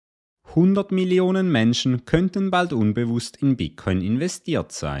100 Millionen Menschen könnten bald unbewusst in Bitcoin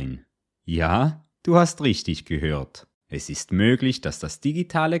investiert sein. Ja, du hast richtig gehört. Es ist möglich, dass das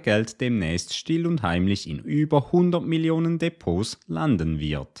digitale Geld demnächst still und heimlich in über 100 Millionen Depots landen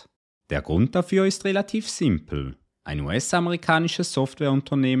wird. Der Grund dafür ist relativ simpel. Ein US-amerikanisches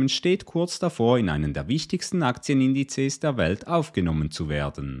Softwareunternehmen steht kurz davor, in einen der wichtigsten Aktienindizes der Welt aufgenommen zu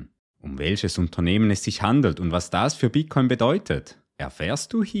werden. Um welches Unternehmen es sich handelt und was das für Bitcoin bedeutet,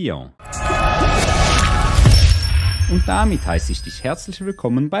 erfährst du hier. Und damit heiße ich dich herzlich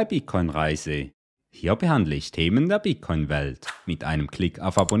willkommen bei Bitcoin Reise. Hier behandle ich Themen der Bitcoin-Welt. Mit einem Klick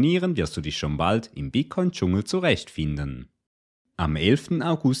auf Abonnieren wirst du dich schon bald im Bitcoin-Dschungel zurechtfinden. Am 11.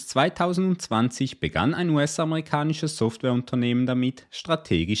 August 2020 begann ein US-amerikanisches Softwareunternehmen damit,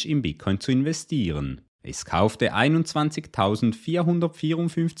 strategisch in Bitcoin zu investieren. Es kaufte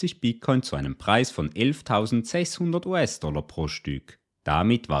 21.454 Bitcoin zu einem Preis von 11.600 US-Dollar pro Stück.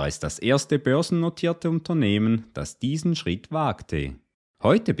 Damit war es das erste börsennotierte Unternehmen, das diesen Schritt wagte.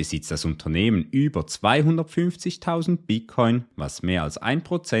 Heute besitzt das Unternehmen über 250.000 Bitcoin, was mehr als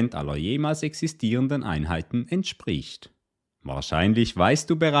 1% aller jemals existierenden Einheiten entspricht. Wahrscheinlich weißt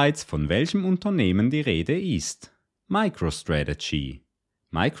du bereits, von welchem Unternehmen die Rede ist. MicroStrategy.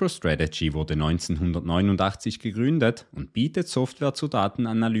 MicroStrategy wurde 1989 gegründet und bietet Software zur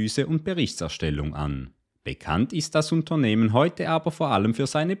Datenanalyse und Berichtserstellung an. Bekannt ist das Unternehmen heute aber vor allem für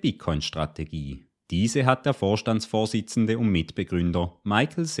seine Bitcoin-Strategie. Diese hat der Vorstandsvorsitzende und Mitbegründer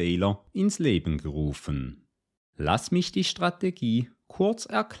Michael Saylor ins Leben gerufen. Lass mich die Strategie kurz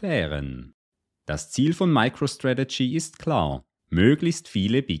erklären. Das Ziel von MicroStrategy ist klar, möglichst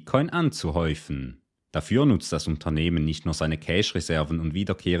viele Bitcoin anzuhäufen. Dafür nutzt das Unternehmen nicht nur seine Cash-Reserven und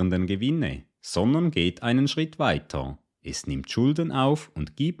wiederkehrenden Gewinne, sondern geht einen Schritt weiter. Es nimmt Schulden auf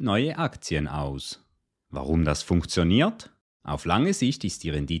und gibt neue Aktien aus. Warum das funktioniert? Auf lange Sicht ist die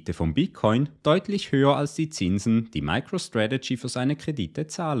Rendite von Bitcoin deutlich höher als die Zinsen, die MicroStrategy für seine Kredite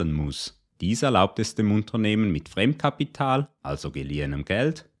zahlen muss. Dies erlaubt es dem Unternehmen mit Fremdkapital, also geliehenem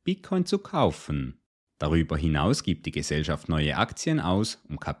Geld, Bitcoin zu kaufen. Darüber hinaus gibt die Gesellschaft neue Aktien aus,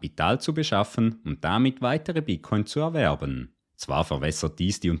 um Kapital zu beschaffen und damit weitere Bitcoin zu erwerben. Zwar verwässert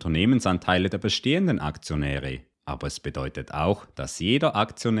dies die Unternehmensanteile der bestehenden Aktionäre, aber es bedeutet auch, dass jeder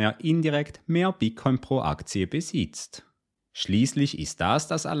Aktionär indirekt mehr Bitcoin pro Aktie besitzt. Schließlich ist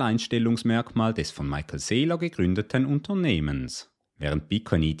das Alleinstellungsmerkmal des von Michael Saylor gegründeten Unternehmens. Während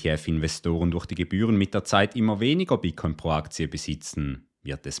Bitcoin-ETF-Investoren durch die Gebühren mit der Zeit immer weniger Bitcoin pro Aktie besitzen,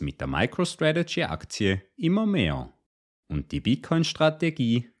 wird es mit der MicroStrategy-Aktie immer mehr. Und die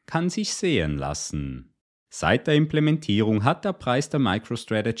Bitcoin-Strategie kann sich sehen lassen. Seit der Implementierung hat der Preis der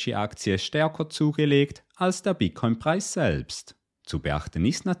MicroStrategy-Aktie stärker zugelegt als der Bitcoin-Preis selbst. Zu beachten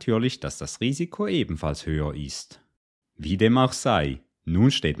ist natürlich, dass das Risiko ebenfalls höher ist. Wie dem auch sei,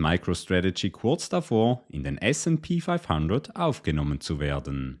 nun steht MicroStrategy kurz davor, in den S&P 500 aufgenommen zu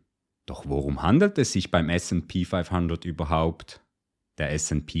werden. Doch worum handelt es sich beim S&P 500 überhaupt? Der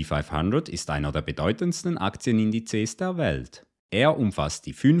S&P 500 ist einer der bedeutendsten Aktienindizes der Welt. Er umfasst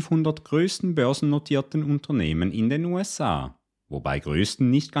die 500 größten börsennotierten Unternehmen in den USA, wobei größten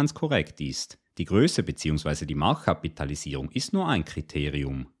nicht ganz korrekt ist. Die Größe bzw. die Marktkapitalisierung ist nur ein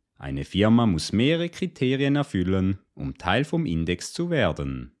Kriterium. Eine Firma muss mehrere Kriterien erfüllen, um Teil vom Index zu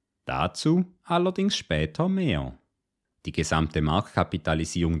werden. Dazu allerdings später mehr. Die gesamte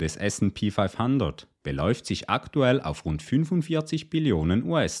Marktkapitalisierung des S&P 500 beläuft sich aktuell auf rund 45 Billionen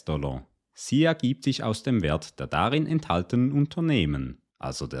US-Dollar. Sie ergibt sich aus dem Wert der darin enthaltenen Unternehmen,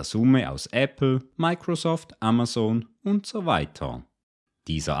 also der Summe aus Apple, Microsoft, Amazon und so weiter.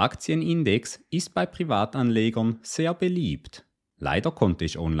 Dieser Aktienindex ist bei Privatanlegern sehr beliebt. Leider konnte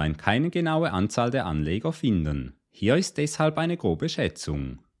ich online keine genaue Anzahl der Anleger finden. Hier ist deshalb eine grobe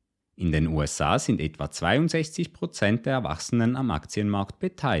Schätzung. In den USA sind etwa 62% der Erwachsenen am Aktienmarkt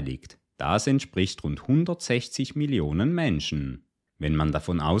beteiligt. Das entspricht rund 160 Millionen Menschen. Wenn man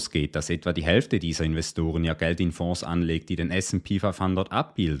davon ausgeht, dass etwa die Hälfte dieser Investoren ihr Geld in Fonds anlegt, die den S&P 500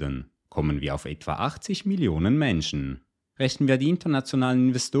 abbilden, kommen wir auf etwa 80 Millionen Menschen. Rechnen wir die internationalen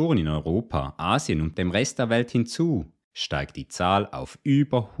Investoren in Europa, Asien und dem Rest der Welt hinzu, steigt die Zahl auf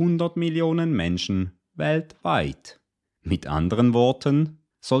über 100 Millionen Menschen weltweit. Mit anderen Worten,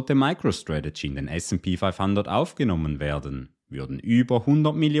 sollte MicroStrategy in den S&P 500 aufgenommen werden, würden über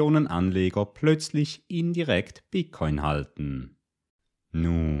 100 Millionen Anleger plötzlich indirekt Bitcoin halten.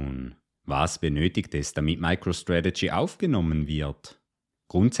 Nun, was benötigt es, damit MicroStrategy aufgenommen wird?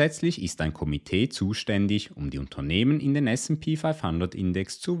 Grundsätzlich ist ein Komitee zuständig, um die Unternehmen in den S&P 500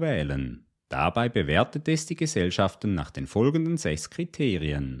 Index zu wählen. Dabei bewertet es die Gesellschaften nach den folgenden 6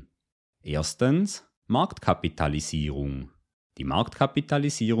 Kriterien. Erstens, Marktkapitalisierung. Die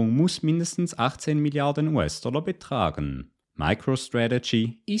Marktkapitalisierung muss mindestens 18 Milliarden US-Dollar betragen.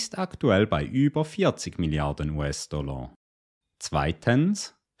 MicroStrategy ist aktuell bei über 40 Milliarden US-Dollar.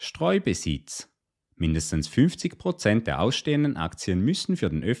 Zweitens, Streubesitz. Mindestens 50% der ausstehenden Aktien müssen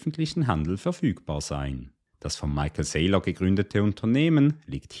für den öffentlichen Handel verfügbar sein. Das von Michael Saylor gegründete Unternehmen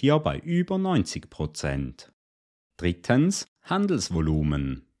liegt hier bei über 90%. Drittens,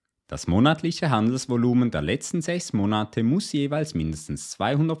 Handelsvolumen. Das monatliche Handelsvolumen der letzten 6 Monate muss jeweils mindestens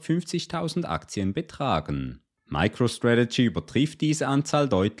 250.000 Aktien betragen. MicroStrategy übertrifft diese Anzahl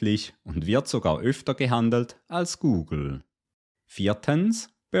deutlich und wird sogar öfter gehandelt als Google. Viertens,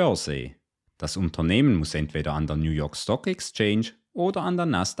 Börse. Das Unternehmen muss entweder an der New York Stock Exchange oder an der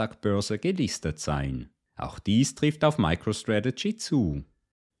Nasdaq-Börse gelistet sein. Auch dies trifft auf MicroStrategy zu.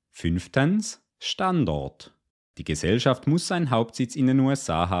 Fünftens, Standort. Die Gesellschaft muss seinen Hauptsitz in den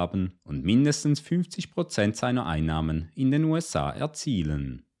USA haben und mindestens 50% seiner Einnahmen in den USA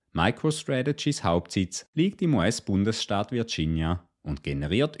erzielen. MicroStrategys Hauptsitz liegt im US-Bundesstaat Virginia und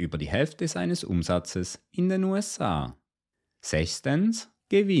generiert über die Hälfte seines Umsatzes in den USA. Sechstens,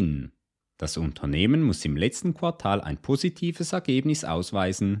 Gewinn. Das Unternehmen muss im letzten Quartal ein positives Ergebnis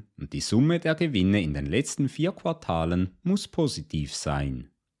ausweisen und die Summe der Gewinne in den letzten 4 Quartalen muss positiv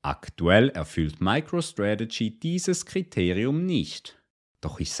sein. Aktuell erfüllt MicroStrategy dieses Kriterium nicht.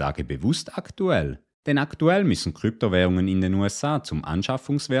 Doch ich sage bewusst aktuell, denn aktuell müssen Kryptowährungen in den USA zum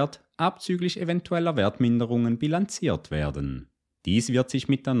Anschaffungswert abzüglich eventueller Wertminderungen bilanziert werden. Dies wird sich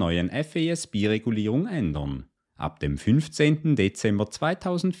mit der neuen FASB-Regulierung ändern. Ab dem 15. Dezember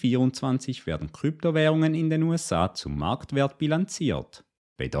 2024 werden Kryptowährungen in den USA zum Marktwert bilanziert.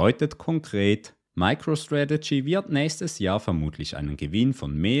 Bedeutet konkret, MicroStrategy wird nächstes Jahr vermutlich einen Gewinn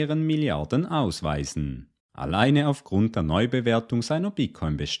von mehreren Milliarden ausweisen, alleine aufgrund der Neubewertung seiner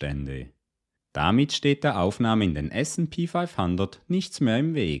Bitcoin-Bestände. Damit steht der Aufnahme in den S&P 500 nichts mehr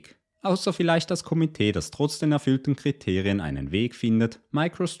im Weg, außer vielleicht das Komitee, das trotz den erfüllten Kriterien einen Weg findet,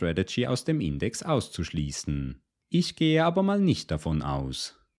 MicroStrategy aus dem Index auszuschließen. Ich gehe aber mal nicht davon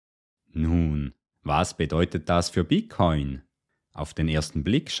aus. Nun, was bedeutet das für Bitcoin? Auf den ersten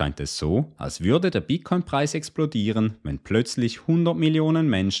Blick scheint es so, als würde der Bitcoin-Preis explodieren, wenn plötzlich 100 Millionen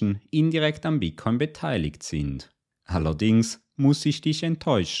Menschen indirekt am Bitcoin beteiligt sind. Allerdings muss ich dich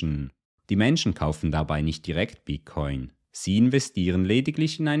enttäuschen. Die Menschen kaufen dabei nicht direkt Bitcoin. Sie investieren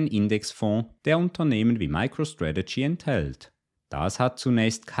lediglich in einen Indexfonds, der Unternehmen wie MicroStrategy enthält. Das hat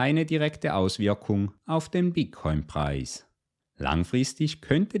zunächst keine direkte Auswirkung auf den Bitcoin-Preis. Langfristig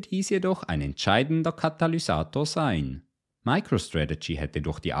könnte dies jedoch ein entscheidender Katalysator sein. MicroStrategy hätte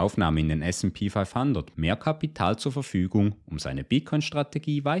durch die Aufnahme in den S&P 500 mehr Kapital zur Verfügung, um seine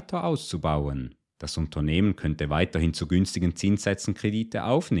Bitcoin-Strategie weiter auszubauen. Das Unternehmen könnte weiterhin zu günstigen Zinssätzen Kredite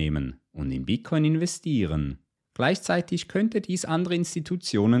aufnehmen und in Bitcoin investieren. Gleichzeitig könnte dies andere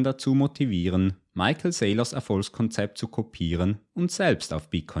Institutionen dazu motivieren, Michael Saylors Erfolgskonzept zu kopieren und selbst auf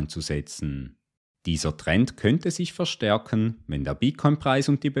Bitcoin zu setzen. Dieser Trend könnte sich verstärken, wenn der Bitcoin-Preis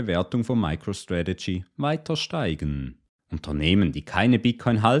und die Bewertung von MicroStrategy weiter steigen. Unternehmen, die keine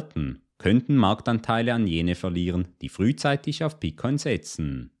Bitcoin halten, könnten Marktanteile an jene verlieren, die frühzeitig auf Bitcoin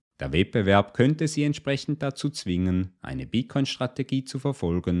setzen. Der Wettbewerb könnte sie entsprechend dazu zwingen, eine Bitcoin-Strategie zu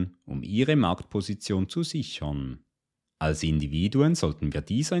verfolgen, um ihre Marktposition zu sichern. Als Individuen sollten wir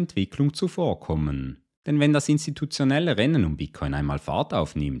dieser Entwicklung zuvorkommen, denn wenn das institutionelle Rennen um Bitcoin einmal Fahrt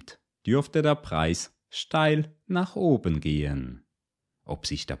aufnimmt, dürfte der Preis steil nach oben gehen. Ob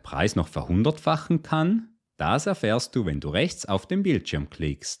sich der Preis noch verhundertfachen kann? Das erfährst du, wenn du rechts auf den Bildschirm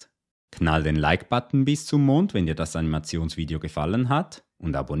klickst. Knall den Like-Button bis zum Mond, wenn dir das Animationsvideo gefallen hat,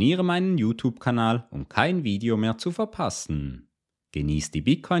 und abonniere meinen YouTube-Kanal, um kein Video mehr zu verpassen. Genieß die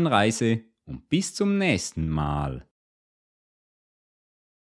Bitcoin-Reise und bis zum nächsten Mal.